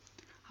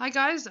Hi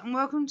guys, and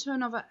welcome to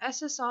another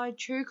SSI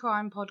True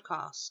Crime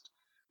podcast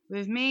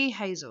with me,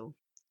 Hazel.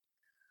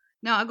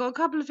 Now, I've got a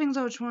couple of things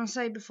I just want to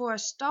say before I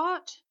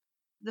start.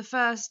 The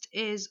first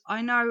is,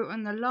 I know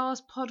on the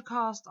last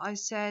podcast I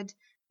said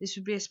this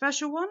would be a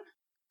special one.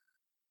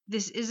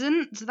 This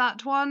isn't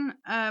that one.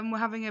 We're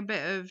having a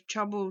bit of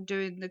trouble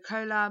doing the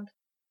collab,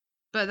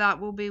 but that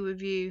will be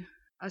with you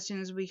as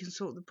soon as we can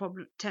sort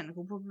the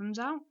technical problems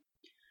out.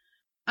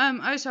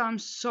 Also, I'm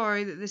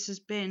sorry that this has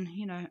been,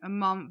 a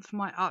month.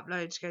 My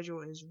upload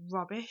schedule is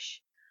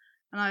rubbish,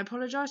 and I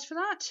apologise for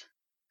that.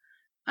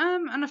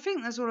 And I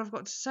think that's all I've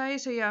got to say.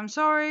 So yeah, I'm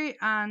sorry,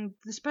 and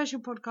the special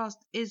podcast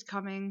is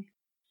coming.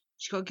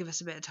 Just got to give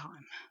us a bit of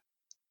time.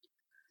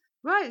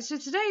 Right, so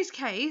today's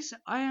case,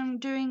 I am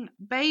doing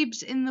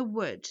Babes in the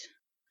Wood,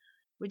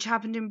 which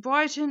happened in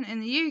Brighton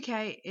in the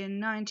UK in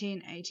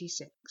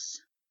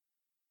 1986.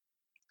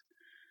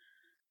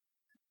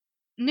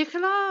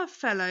 Nicola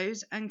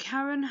Fellows and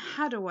Karen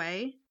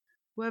Hadaway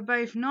were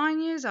both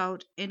 9 years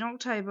old in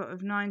October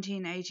of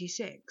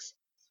 1986.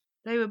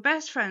 They were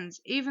best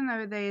friends, even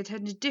though they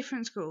attended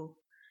different schools.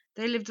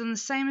 They lived on the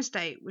same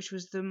estate, which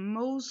was the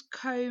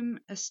Moulscombe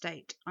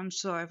Estate, I'm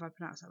sorry if I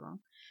pronounced that wrong,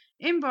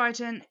 in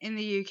Brighton in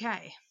the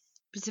UK,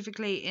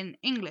 specifically in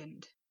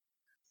England.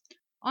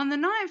 On the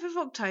 9th of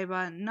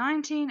October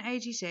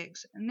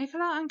 1986,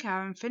 Nicola and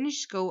Karen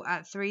finished school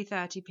at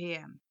 3:30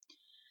 p.m.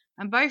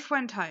 and both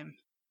went home.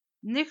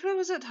 Nicola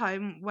was at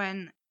home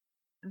when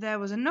there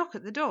was a knock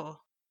at the door.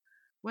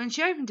 When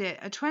she opened it,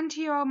 a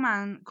 20-year-old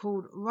man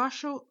called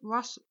Russell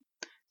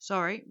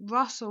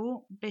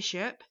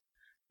Bishop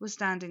was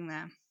standing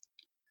there.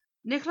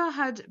 Nicola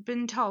had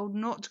been told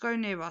not to go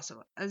near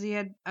Russell as he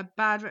had a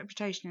bad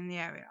reputation in the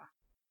area.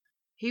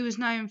 He was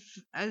known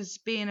as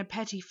being a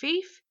petty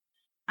thief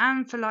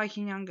and for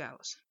liking young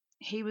girls.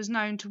 He was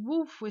known to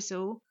wolf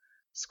whistle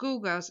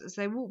schoolgirls as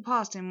they walked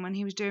past him when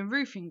he was doing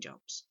roofing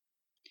jobs.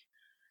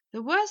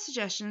 There were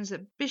suggestions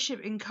that Bishop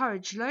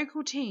encouraged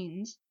local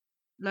teen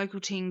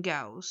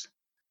girls,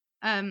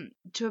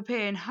 to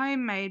appear in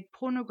homemade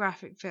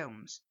pornographic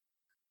films,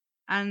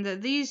 and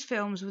that these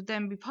films would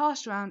then be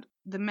passed around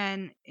the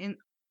men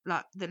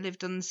that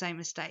lived on the same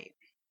estate.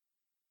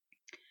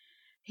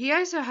 He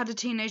also had a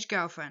teenage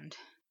girlfriend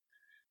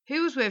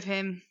who was with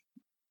him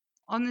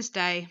on this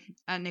day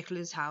at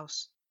Nicola's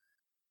house.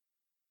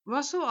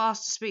 Russell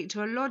asked to speak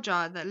to a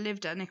lodger that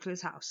lived at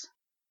Nicola's house,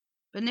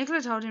 but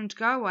Nicola told him to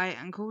go away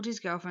and called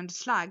his girlfriend a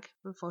slag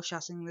before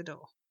shutting the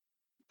door.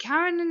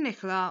 Karen and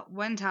Nicola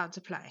went out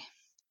to play.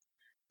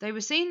 They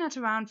were seen at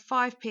around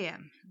 5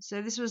 p.m,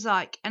 so this was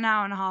like an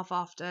hour and a half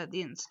after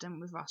the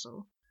incident with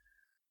Russell.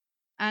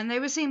 And they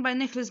were seen by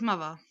Nicola's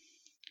mother.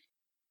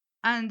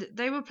 And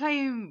they were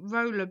playing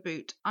roller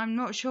boot. I'm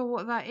not sure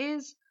what that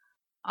is.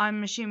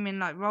 I'm assuming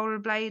like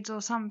rollerblades or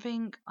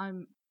something.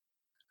 I'm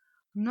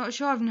not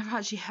sure. I've never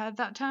actually heard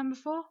that term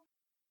before.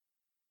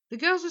 The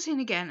girls were seen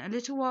again a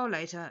little while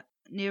later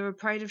near a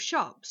parade of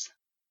shops.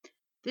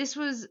 This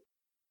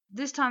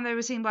time they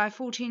were seen by a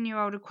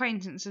 14-year-old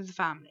acquaintance of the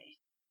family.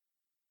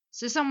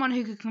 So someone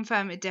who could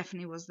confirm it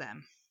definitely was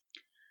them.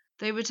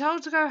 They were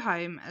told to go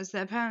home as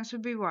their parents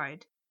would be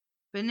worried,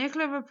 but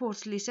Nicola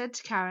reportedly said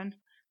to Karen,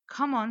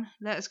 "Come on,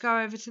 let's go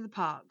over to the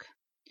park."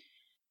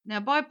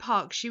 Now by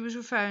park she was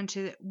referring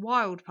to the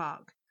Wild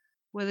Park,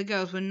 where the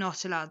girls were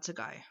not allowed to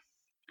go.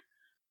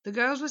 The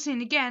girls were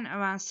seen again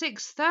around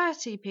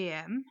 6:30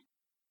 p.m.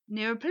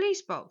 near a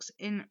police box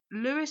in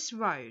Lewis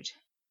Road.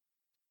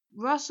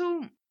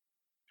 Russell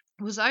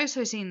was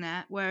also seen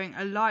there wearing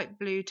a light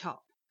blue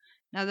top.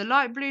 Now the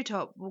light blue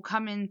top will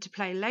come into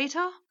play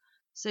later,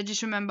 so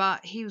just remember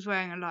he was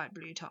wearing a light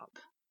blue top.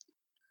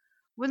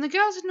 When the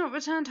girls had not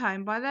returned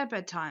home by their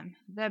bedtime,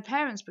 their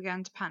parents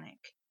began to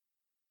panic,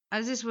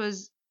 as this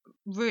was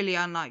really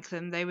unlike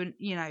them. They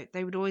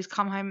would always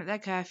come home at their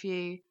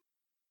curfew.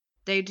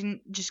 They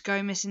didn't just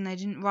go missing. They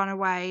didn't run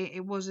away.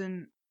 It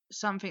wasn't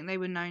something they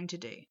were known to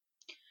do.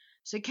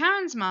 So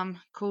Karen's mum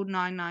called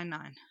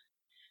 999,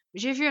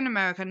 which if you're in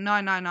America,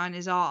 999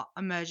 is our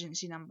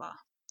emergency number,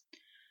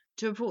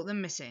 to report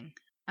them missing.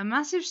 A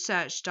massive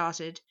search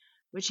started,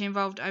 which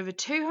involved over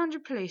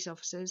 200 police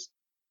officers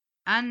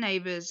and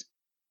neighbours,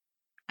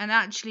 and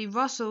actually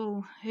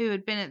Russell, who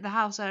had been at the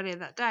house earlier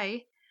that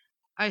day,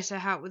 also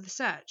helped with the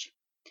search.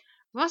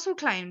 Russell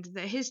claimed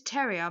that his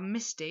terrier,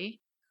 Misty,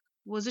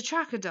 was a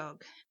tracker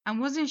dog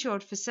and was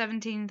insured for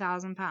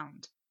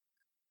 £17,000.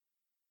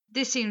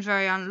 This seems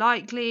very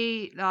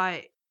unlikely.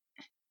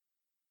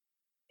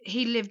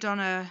 He lived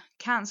on a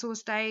council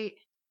estate.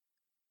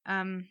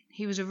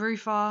 He was a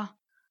roofer.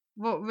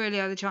 What really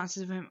are the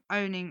chances of him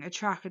owning a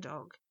tracker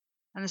dog,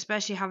 and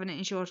especially having it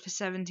insured for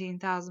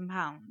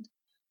 £17,000?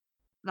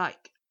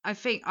 I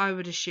think I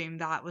would assume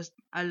that was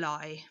a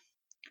lie.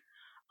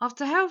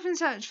 After helping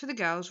search for the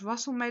girls,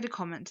 Russell made a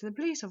comment to the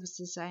police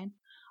officers saying,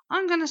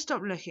 "I'm going to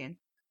stop looking,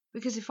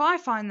 because if I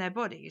find their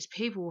bodies,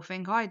 people will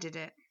think I did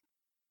it."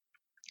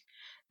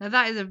 Now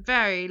that is a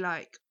very,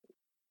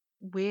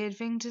 weird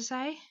thing to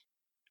say.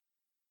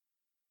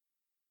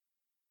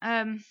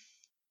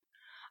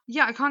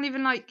 Yeah, I can't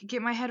even,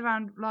 get my head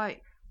around,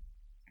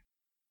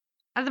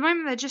 At the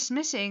moment, they're just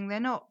missing. They're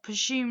not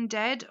presumed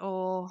dead,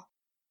 or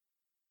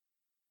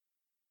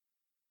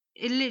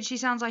it literally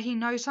sounds like he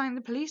knows something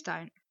the police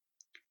don't.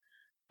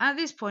 At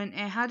this point,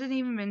 it hadn't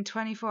even been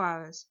 24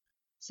 hours,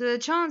 so the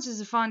chances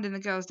of finding the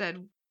girls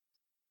dead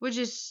were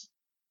just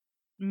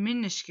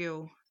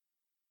minuscule.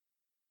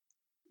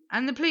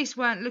 And the police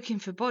weren't looking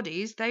for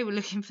bodies, they were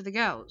looking for the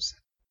girls.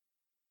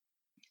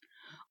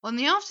 On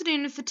the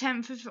afternoon of the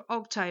 10th of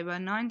October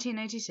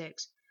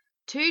 1986,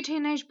 two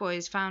teenage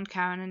boys found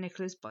Karen and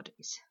Nicola's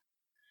bodies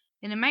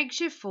in a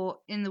makeshift fort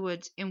in the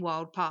woods in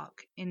Wild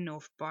Park in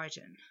North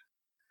Brighton.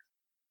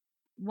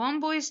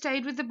 One boy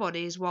stayed with the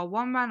bodies while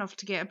one ran off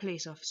to get a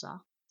police officer.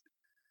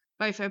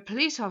 Both a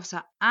police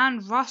officer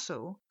and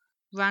Russell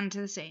ran to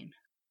the scene.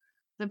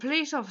 The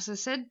police officer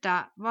said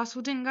that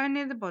Russell didn't go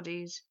near the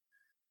bodies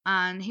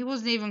and he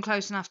wasn't even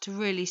close enough to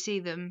really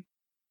see them.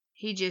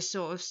 He just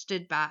sort of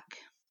stood back.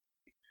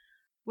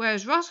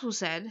 Whereas Russell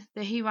said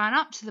that he ran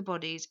up to the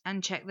bodies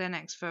and checked their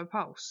necks for a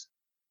pulse.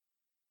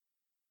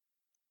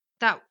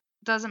 That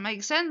doesn't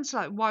make sense.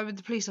 Like, why would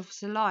the police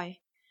officer lie?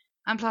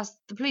 And plus,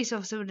 the police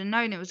officer would have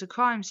known it was a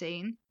crime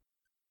scene,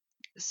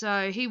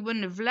 so he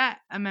wouldn't have let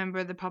a member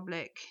of the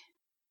public,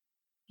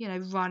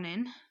 run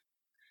in.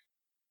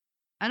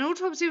 An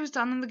autopsy was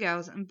done on the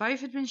girls, and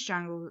both had been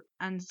strangled,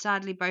 and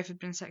sadly both had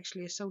been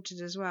sexually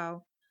assaulted as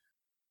well.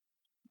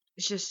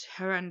 It's just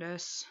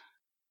horrendous.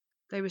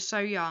 They were so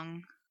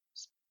young.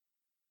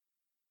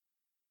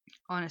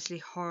 Honestly,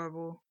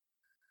 horrible.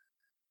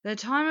 Their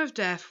time of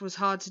death was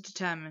hard to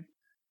determine,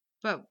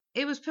 but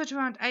it was put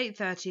around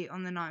 8:30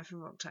 on the 9th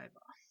of October.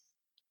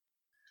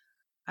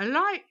 A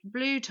light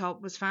blue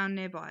top was found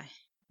nearby,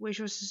 which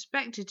was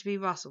suspected to be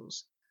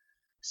Russell's,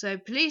 so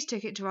police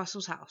took it to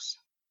Russell's house.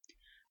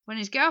 When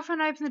his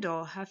girlfriend opened the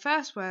door, her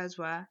first words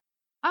were,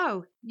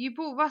 "Oh, you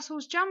brought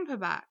Russell's jumper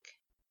back."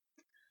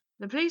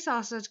 The police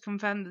asked her to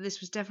confirm that this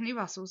was definitely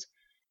Russell's,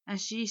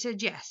 and she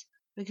said yes,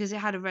 because it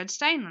had a red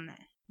stain on it.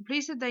 The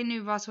police said they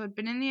knew Russell had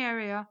been in the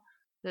area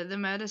that the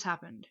murders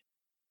happened,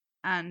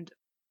 and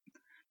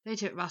they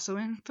took Russell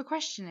in for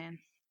questioning.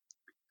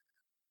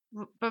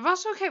 But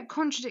Russell kept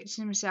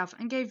contradicting himself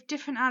and gave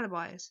different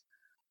alibis.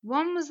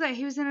 One was that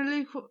he was in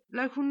a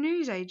local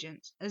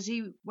newsagent as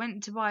he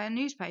went to buy a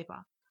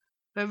newspaper,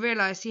 but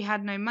realised he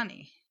had no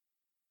money.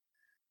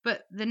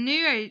 But the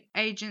new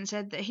agent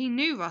said that he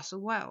knew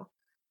Russell well,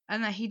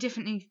 and that he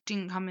definitely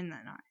didn't come in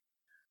that night.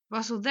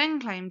 Russell then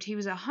claimed he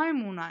was at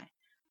home all night,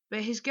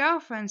 but his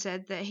girlfriend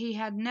said that he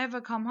had never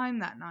come home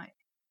that night.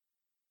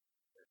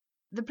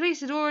 The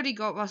police had already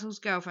got Russell's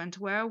girlfriend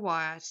to wear a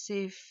wire to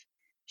see if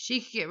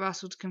she could get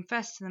Russell to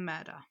confess to the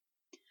murder.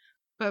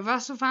 But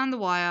Russell found the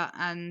wire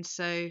and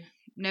so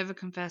never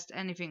confessed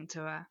anything to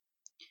her.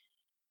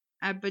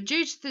 But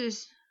due to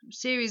this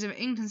series of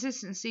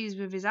inconsistencies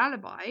with his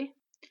alibi,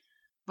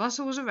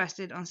 Russell was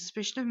arrested on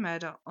suspicion of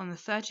murder on the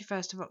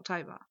 31st of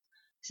October.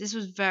 So this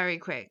was very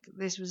quick.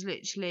 This was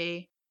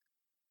literally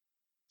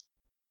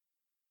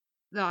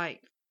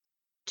like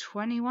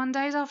 21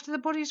 days after the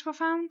bodies were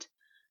found,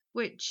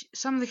 which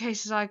some of the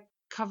cases I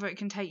cover, it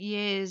can take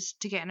years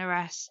to get an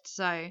arrest,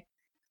 so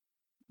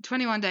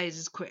 21 days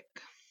is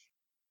quick.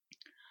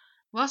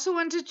 Russell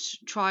went to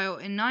trial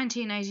in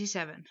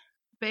 1987,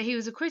 but he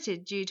was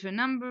acquitted due to a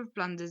number of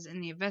blunders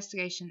in the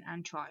investigation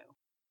and trial.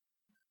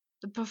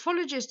 The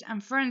pathologist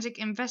and forensic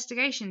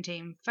investigation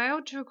team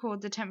failed to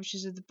record the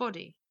temperatures of the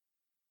body,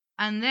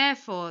 and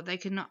therefore they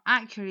could not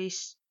accurately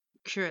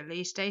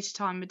state a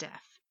time of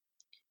death.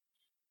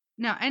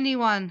 Now,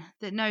 anyone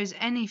that knows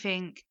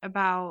anything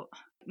about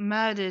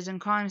murders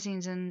and crime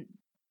scenes and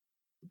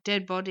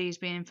dead bodies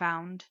being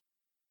found,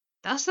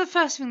 that's the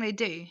first thing they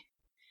do.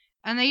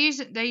 And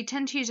they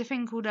tend to use a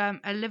thing called a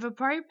liver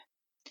probe,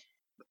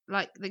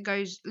 like that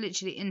goes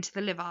literally into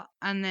the liver,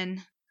 and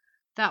then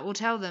that will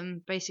tell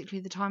them basically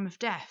the time of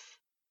death.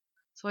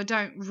 So I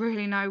don't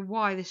really know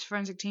why this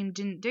forensic team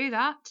didn't do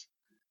that,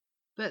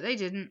 but they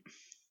didn't.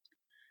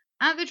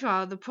 At the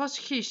trial, the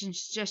prosecution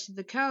suggested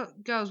the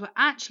girls were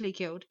actually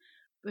killed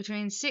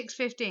between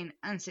 6:15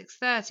 and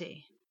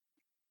 6:30.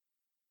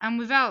 And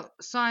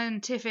without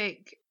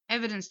scientific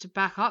evidence to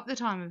back up the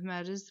time of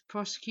murders, the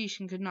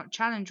prosecution could not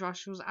challenge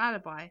Russell's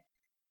alibi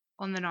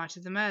on the night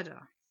of the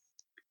murder.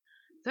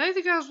 Though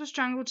the girls were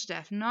strangled to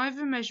death,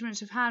 neither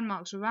measurements of hand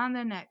marks around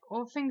their neck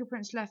or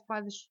fingerprints left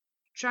by the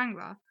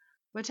strangler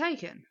were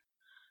taken.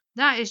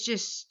 That is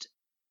just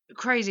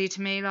crazy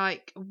to me.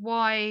 Like,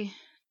 why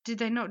did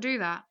they not do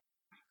that?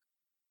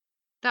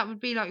 That would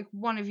be like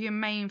one of your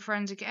main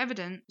forensic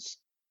evidence.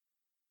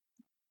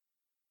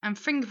 And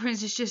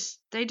fingerprints is just,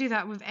 they do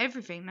that with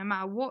everything, no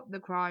matter what the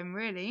crime,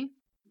 really.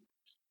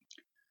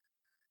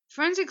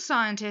 Forensic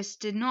scientists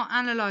did not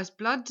analyse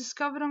blood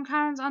discovered on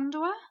Karen's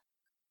underwear,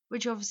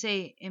 which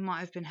obviously it might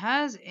have been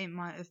hers, it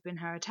might have been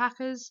her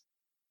attackers.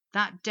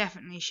 That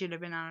definitely should have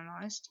been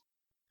analysed.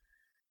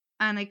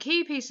 And a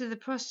key piece of the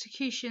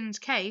prosecution's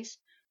case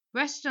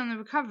rested on the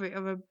recovery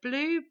of a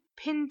blue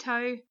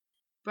Pinto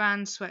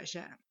brand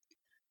sweatshirt.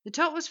 The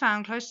top was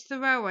found close to the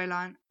railway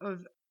line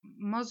of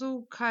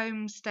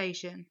Muzzlecombe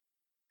Station.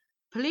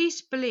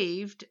 Police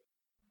believed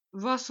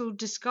Russell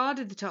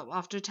discarded the top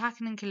after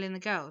attacking and killing the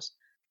girls,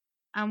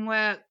 and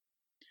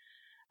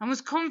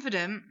was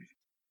confident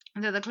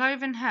that the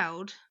clothing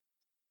held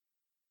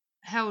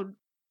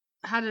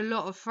had a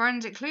lot of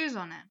forensic clues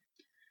on it.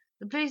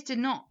 The police did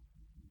not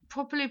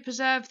properly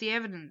preserve the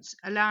evidence,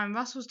 allowing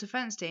Russell's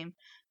defense team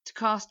to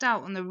cast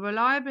doubt on the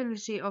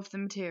reliability of the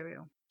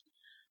material.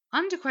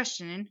 Under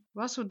questioning,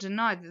 Russell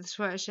denied that the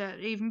sweatshirt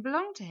even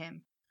belonged to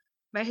him,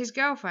 but his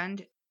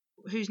girlfriend,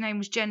 whose name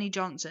was Jenny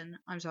Johnson,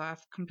 I'm sorry, I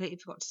completely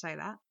forgot to say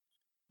that,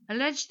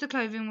 alleged the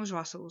clothing was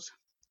Russell's.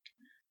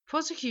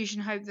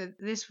 Prosecution hoped that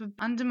this would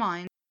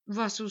undermine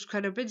Russell's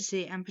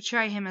credibility and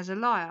portray him as a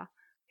liar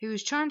who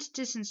was trying to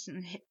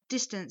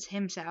distance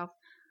himself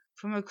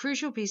from a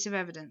crucial piece of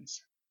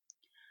evidence.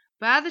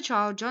 But at the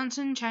trial,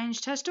 Johnson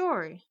changed her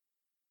story.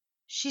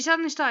 She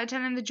suddenly started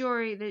telling the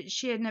jury that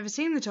she had never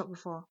seen the top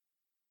before,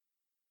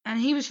 and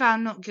he was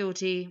found not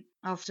guilty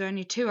after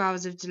only 2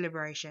 hours of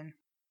deliberation.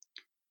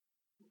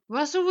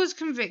 Russell was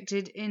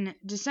convicted in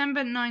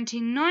December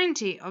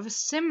 1990 of a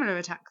similar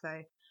attack,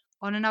 though,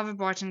 on another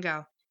Brighton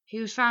girl. He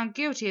was found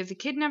guilty of the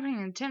kidnapping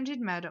and attempted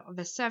murder of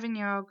a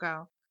 7-year-old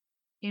girl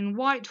in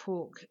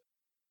Whitehawk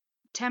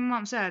 10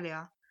 months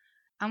earlier,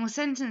 and was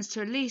sentenced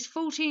to at least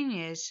 14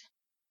 years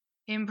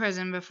in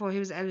prison before he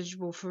was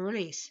eligible for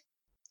release.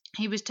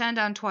 He was turned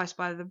down twice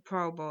by the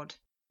parole board.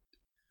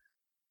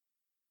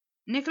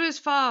 Nicola's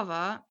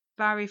father,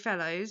 Barry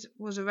Fellows,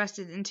 was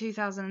arrested in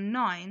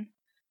 2009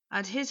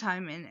 at his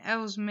home in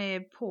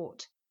Ellesmere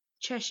Port,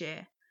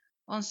 Cheshire,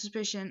 on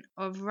suspicion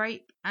of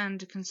rape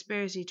and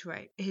conspiracy to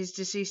rape his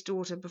deceased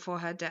daughter before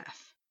her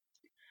death.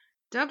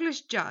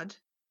 Douglas Judd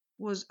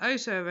was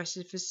also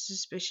arrested for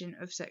suspicion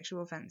of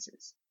sexual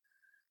offences.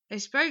 A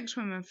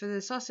spokeswoman for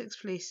the Sussex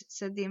Police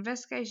said the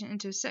investigation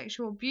into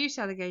sexual abuse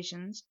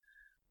allegations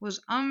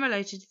was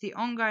unrelated to the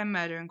ongoing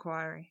murder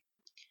inquiry.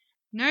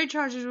 No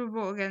charges were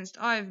brought against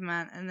either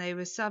man, and they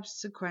were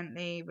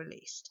subsequently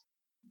released.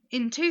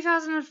 In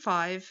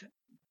 2005,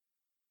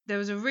 there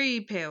was a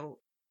repeal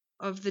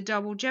of the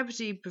double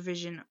jeopardy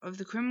provision of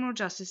the Criminal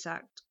Justice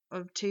Act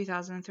of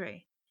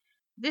 2003.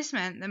 This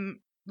meant that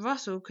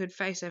Russell could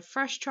face a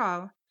fresh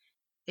trial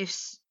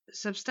if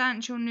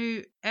substantial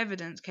new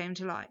evidence came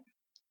to light.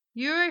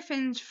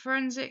 Eurofin's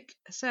forensic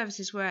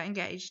services were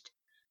engaged,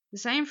 the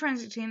same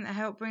forensic team that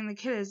helped bring the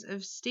killers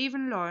of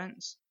Stephen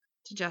Lawrence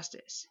to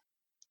justice.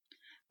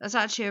 That's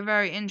actually a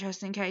very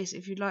interesting case.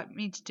 If you'd like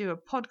me to do a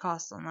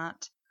podcast on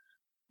that,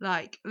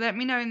 let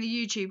me know in the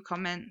YouTube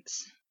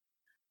comments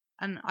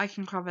and I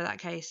can cover that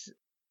case.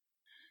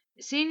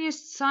 Senior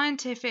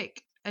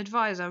scientific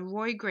advisor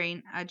Roy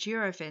Green at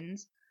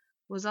Eurofins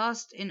was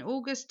asked in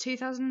August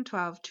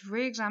 2012 to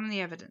re-examine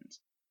the evidence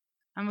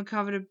and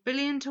recovered a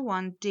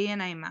 1,000,000,000-to-1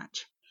 DNA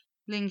match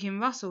linking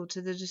Russell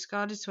to the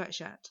discarded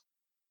sweatshirt.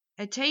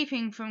 A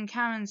taping from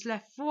Karen's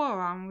left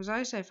forearm was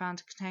also found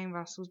to contain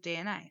Russell's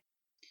DNA.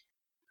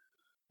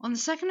 On the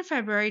 2nd of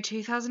February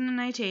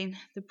 2018,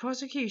 the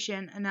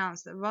prosecution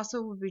announced that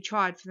Russell would be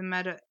tried for the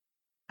murder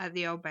at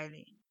the Old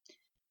Bailey.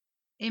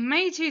 In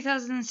May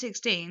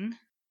 2016,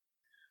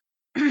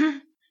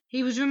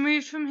 he was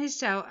removed from his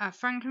cell at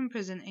Franklin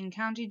Prison in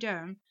County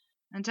Durham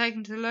and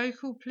taken to the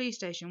local police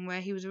station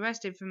where he was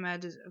arrested for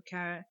murders of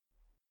Karen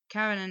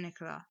and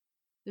Nicola.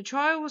 The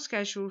trial was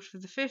scheduled for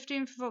the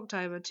 15th of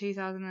October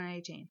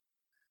 2018.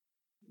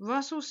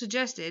 Russell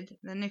suggested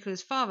that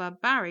Nicola's father,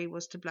 Barry,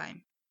 was to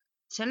blame,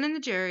 telling the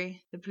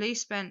jury the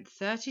police spent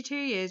 32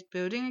 years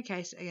building a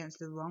case against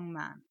the wrong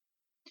man.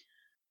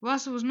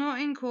 Russell was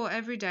not in court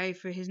every day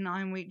for his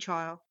 9-week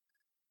trial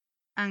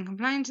and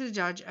complained to the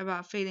judge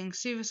about feeling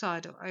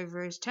suicidal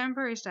over his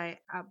temporary stay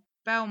at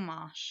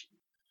Belmarsh,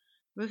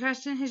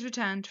 requesting his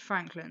return to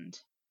Frankland.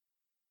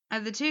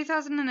 At the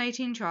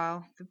 2018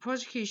 trial, the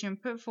prosecution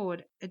put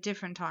forward a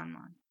different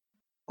timeline.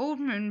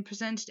 Altman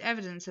presented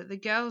evidence that the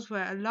girls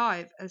were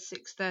alive at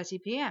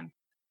 6:30 p.m.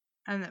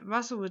 and that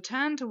Russell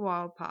returned to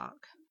Wild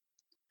Park.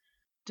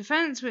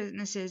 Defense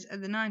witnesses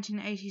at the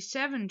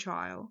 1987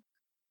 trial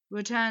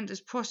returned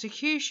as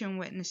prosecution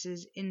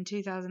witnesses in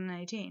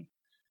 2018.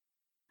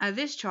 At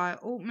this trial,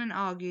 Altman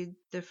argued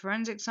the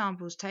forensic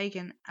samples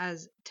taken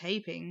as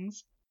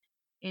tapings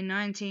in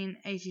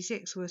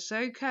 1986 were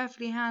so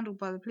carefully handled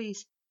by the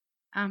police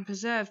and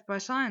preserved by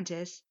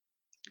scientists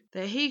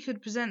that he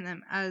could present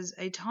them as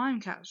a time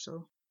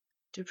capsule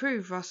to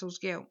prove Russell's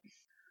guilt.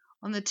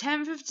 On the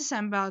 10th of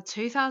December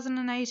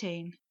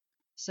 2018,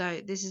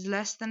 so this is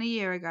less than a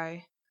year ago,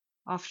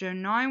 after a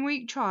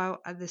 9-week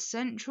trial at the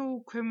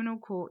Central Criminal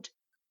Court,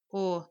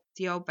 or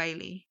the Old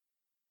Bailey,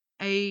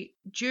 a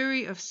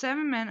jury of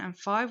 7 men and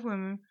 5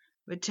 women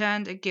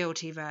returned a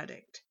guilty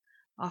verdict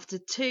after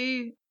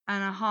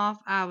 2.5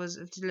 hours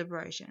of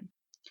deliberation.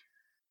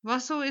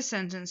 Russell is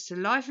sentenced to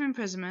life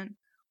imprisonment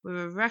with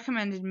a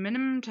recommended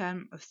minimum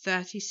term of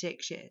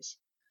 36 years.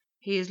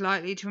 He is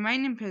likely to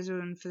remain in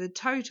prison for the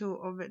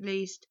total of at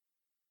least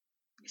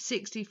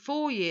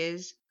 64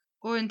 years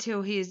or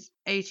until he is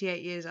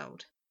 88 years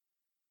old,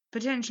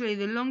 potentially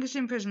the longest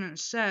imprisonment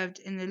served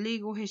in the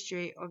legal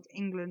history of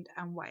England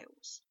and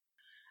Wales.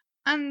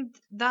 And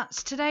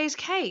that's today's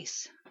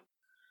case.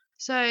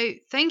 So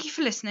thank you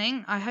for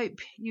listening. I hope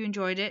you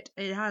enjoyed it.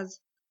 It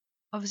has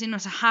obviously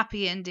not a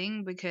happy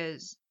ending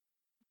because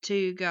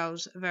 2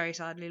 girls very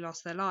sadly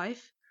lost their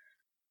life,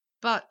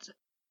 but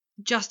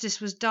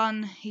justice was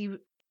done.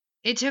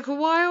 It took a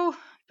while,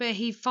 but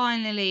he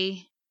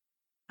finally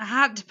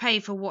had to pay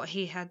for what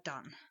he had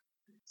done.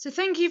 So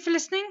thank you for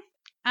listening,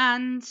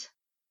 and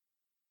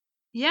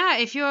yeah,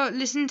 if you're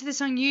listening to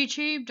this on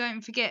YouTube, don't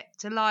forget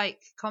to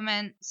like,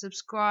 comment,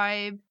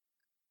 subscribe,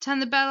 turn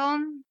the bell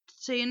on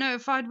so you're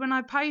notified when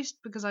I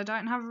post, because I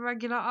don't have a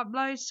regular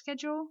upload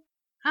schedule.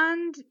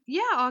 And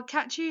yeah, I'll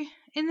catch you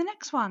in the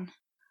next one.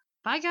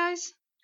 Bye guys.